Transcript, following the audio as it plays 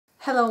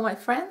Hello my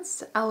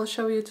friends, I will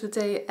show you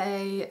today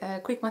a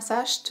quick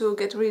massage to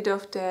get rid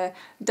of the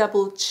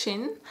double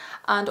chin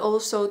and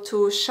also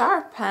to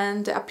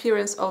sharpen the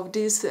appearance of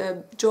these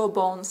jaw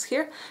bones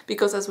here,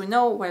 because as we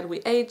know, while we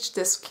age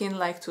the skin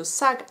likes to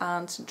sag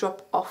and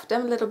drop off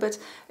them a little bit,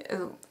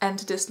 and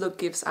this look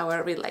gives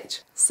our real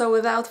age. So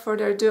without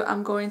further ado,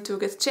 I'm going to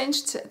get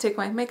changed, take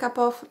my makeup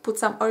off, put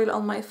some oil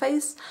on my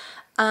face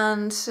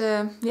and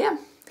yeah,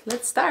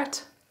 let's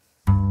start.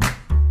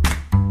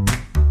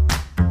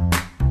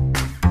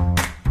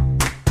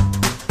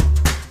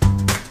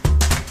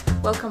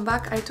 Welcome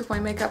back. I took my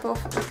makeup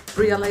off,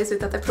 realized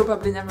that I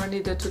probably never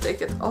needed to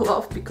take it all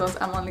off because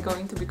I'm only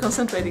going to be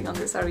concentrating on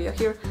this area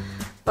here,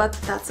 but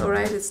that's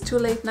alright, it's too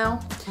late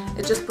now.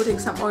 I'm just putting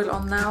some oil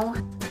on now.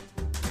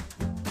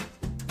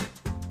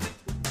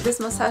 This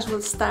massage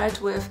will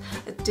start with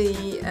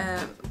the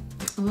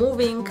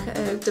moving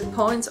the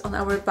points on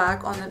our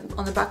back,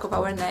 on the back of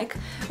our neck,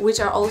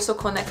 which are also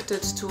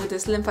connected to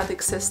this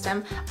lymphatic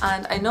system.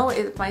 And I know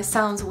it might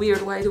sound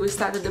weird, why do we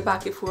start at the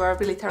back if we are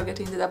really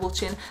targeting the double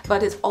chin,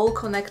 but it's all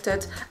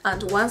connected,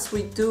 and once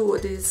we do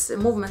these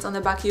movements on the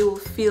back you will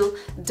feel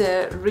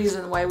the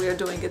reason why we are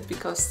doing it,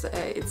 because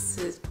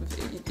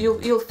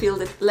you'll feel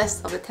the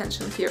less of a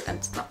tension here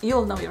and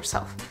you'll know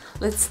yourself.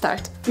 Let's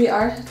start. We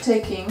are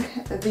taking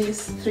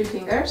these three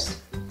fingers,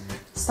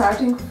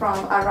 starting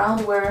from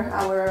around where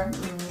our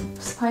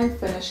spine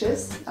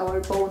finishes,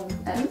 our bone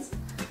ends.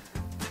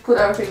 Put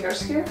our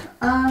fingers here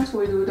and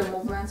we do the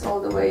movements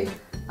all the way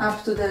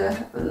up to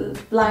the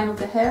line of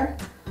the hair,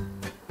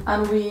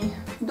 and we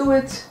do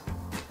it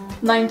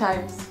 9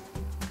 times.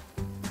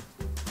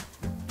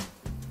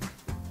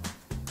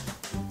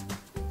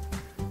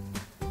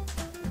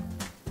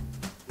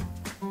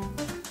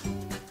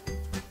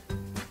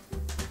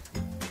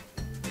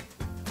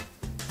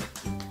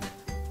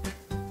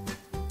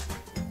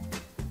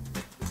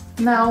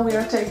 Now we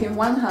are taking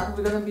one hand,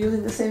 we're going to be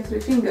using the same 3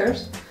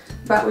 fingers,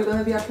 but we're going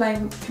to be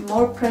applying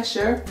more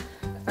pressure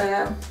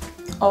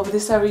of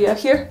this area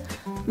here,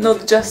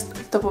 not just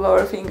the top of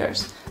our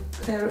fingers.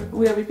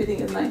 We are repeating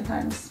it 9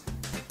 times.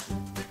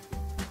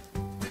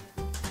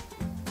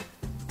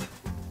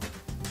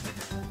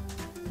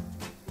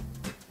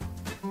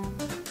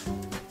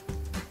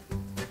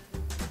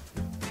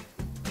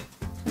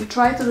 And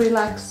try to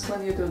relax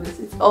when you do this,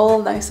 it's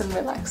all nice and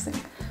relaxing.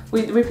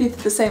 We repeat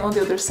the same on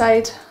the other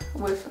side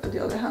with the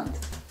other hand.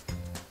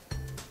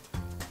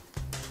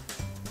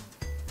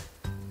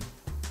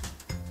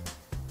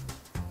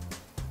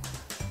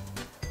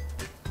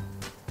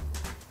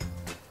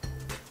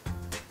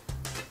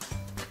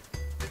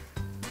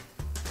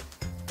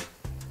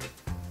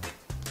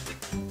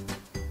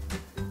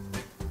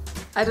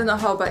 I don't know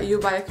how about you,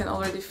 but I can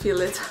already feel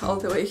it all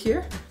the way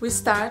here. We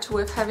start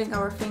with having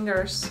our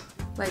fingers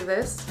like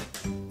this,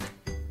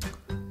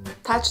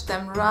 touch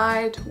them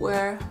right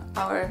where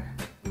our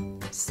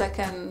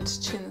second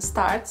chin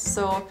starts,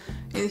 so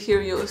in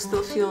here you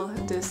still feel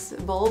this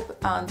bulb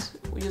and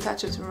you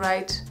touch it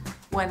right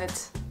when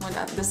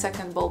the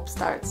second bulb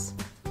starts.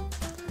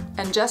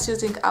 And just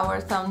using our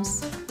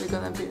thumbs we're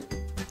gonna be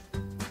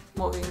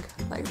moving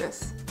like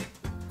this.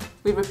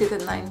 We repeat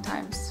it 9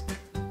 times.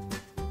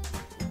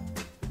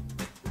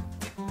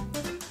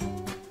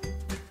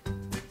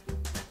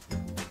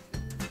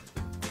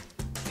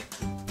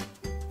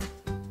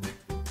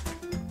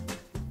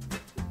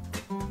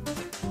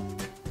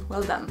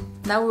 Well done.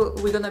 Now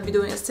we're gonna be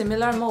doing a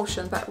similar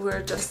motion, but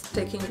we're just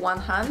taking one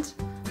hand,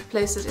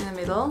 place it in the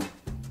middle,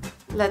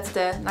 let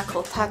the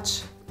knuckle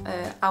touch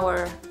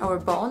our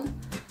bone,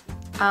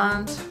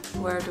 and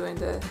we're doing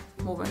the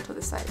movement to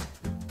the side.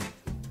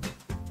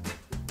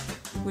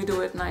 We do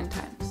it 9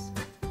 times.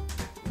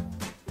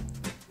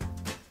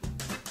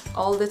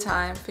 All the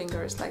time,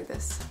 fingers like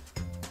this.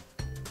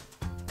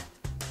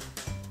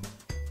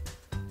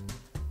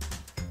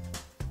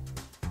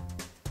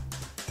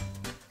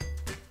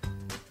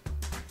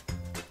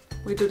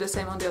 We do the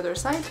same on the other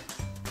side.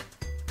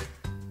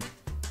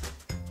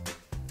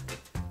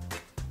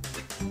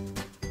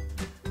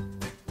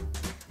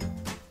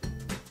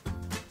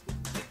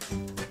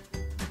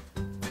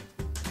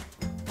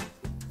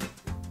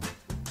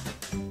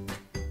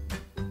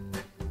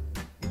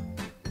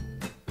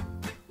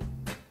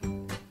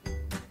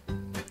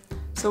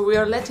 So we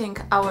are letting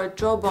our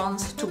jaw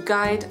bones to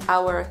guide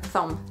our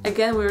thumb.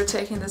 Again, we are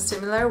taking the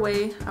similar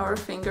way our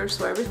fingers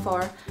were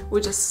before. We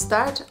just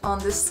start on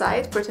this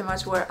side, pretty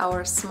much where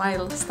our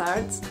smile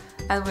starts,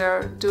 and we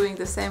are doing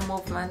the same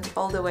movement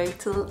all the way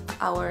till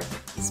our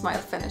smile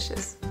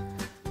finishes.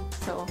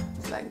 So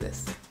it's like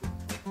this,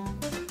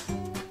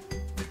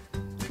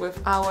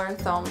 with our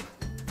thumb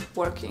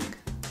working.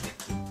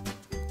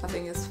 I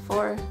think it's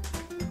 4,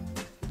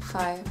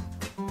 5,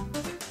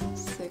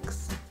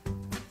 6,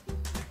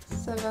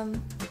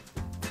 7,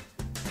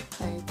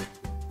 8,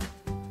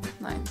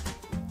 9.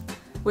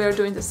 We are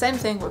doing the same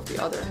thing with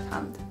the other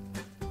hand.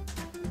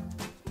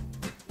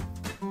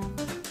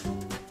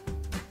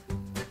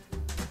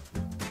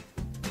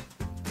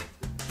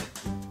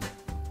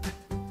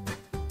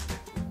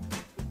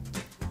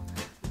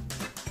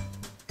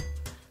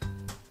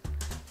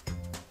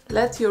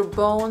 Let your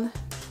bone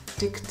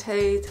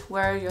dictate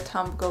where your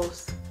thumb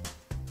goes.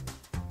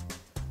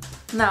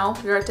 Now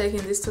we are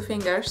taking these two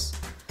fingers,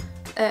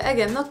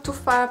 again not too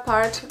far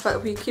apart,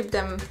 but we keep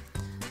them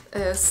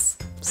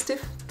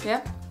stiff,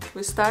 yeah?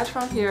 We start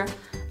from here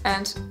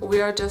and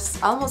we are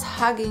just almost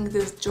hugging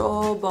this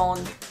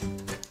jawbone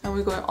and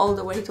we're going all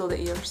the way to the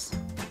ears.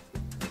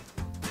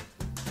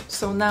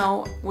 So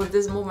now with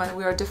this movement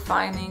we are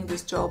defining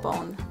this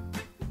jawbone.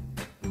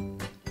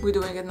 We're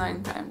doing it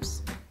 9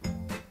 times.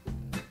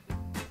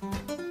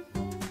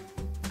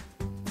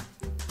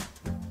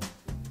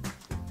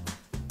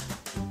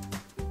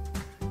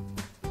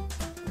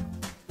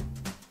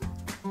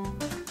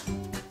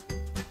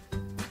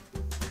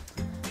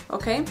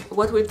 Okay,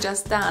 what we've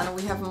just done,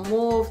 we have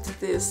moved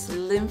this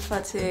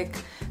lymphatic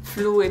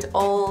fluid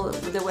all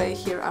the way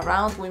here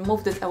around. We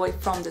moved it away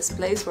from this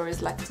place where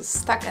it's like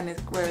stuck and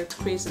where it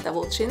creates a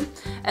double chin.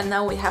 And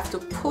now we have to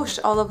push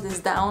all of this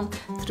down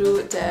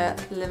through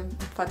the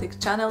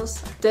lymphatic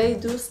channels. They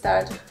do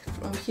start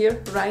from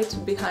here, right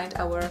behind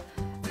our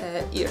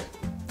ear,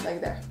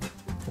 like there.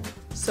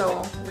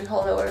 So we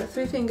hold our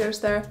 3 fingers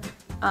there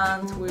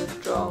and we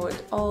draw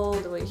it all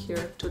the way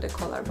here to the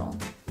collarbone.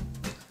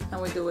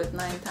 And we do it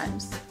 9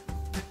 times.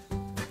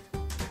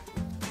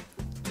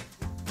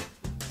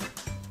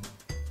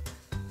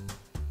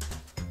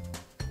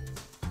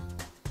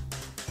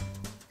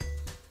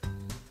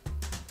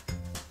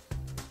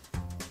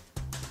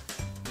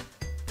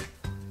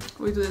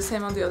 We do the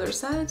same on the other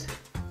side.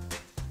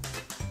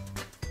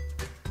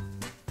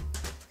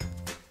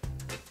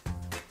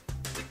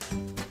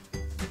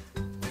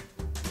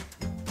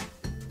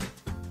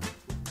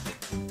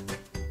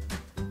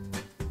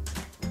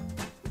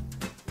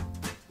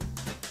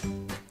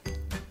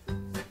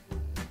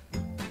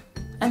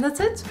 And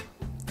that's it.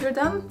 You're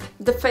done.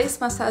 The face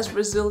massage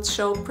results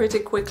show pretty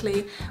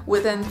quickly,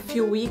 within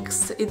few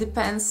weeks. It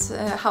depends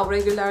how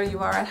regular you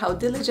are and how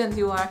diligent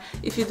you are.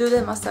 If you do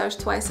the massage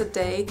twice a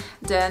day,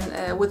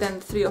 then within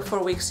 3 or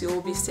 4 weeks you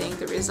will be seeing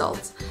the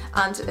results.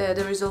 And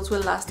the results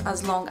will last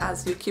as long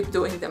as you keep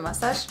doing the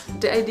massage.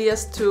 The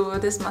ideas to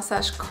this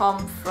massage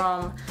come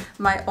from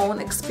my own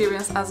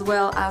experience, as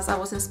well as I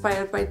was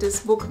inspired by this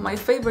book. My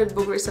favorite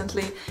book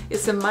recently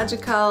is a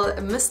magical,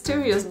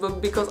 mysterious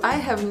book, because I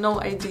have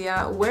no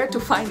idea where to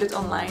find it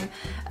online.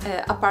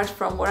 Apart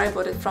from where I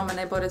bought it from, and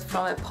I bought it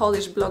from a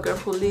Polish blogger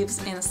who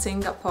lives in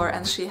Singapore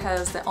and she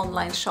has the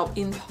online shop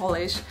in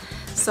Polish.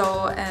 So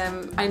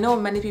I know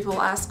many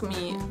people ask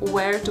me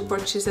where to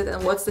purchase it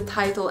and what's the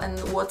title and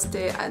what's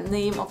the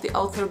name of the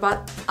author,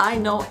 but I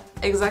know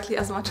exactly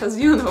as much as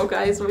you know,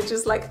 guys, which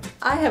is like,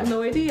 I have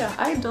no idea.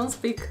 I don't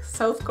speak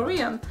South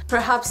Korean.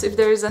 Perhaps if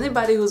there is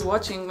anybody who's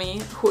watching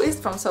me who is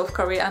from South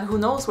Korea and who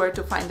knows where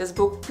to find this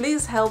book,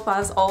 please help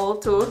us all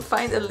to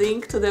find a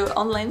link to the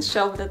online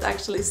shop that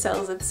actually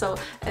sells it, so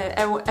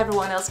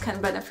everyone else can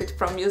benefit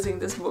from using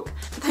this book.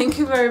 Thank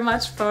you very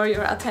much for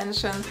your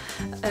attention.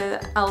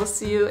 I'll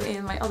see you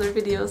in my other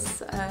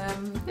videos.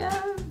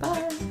 Yeah, bye!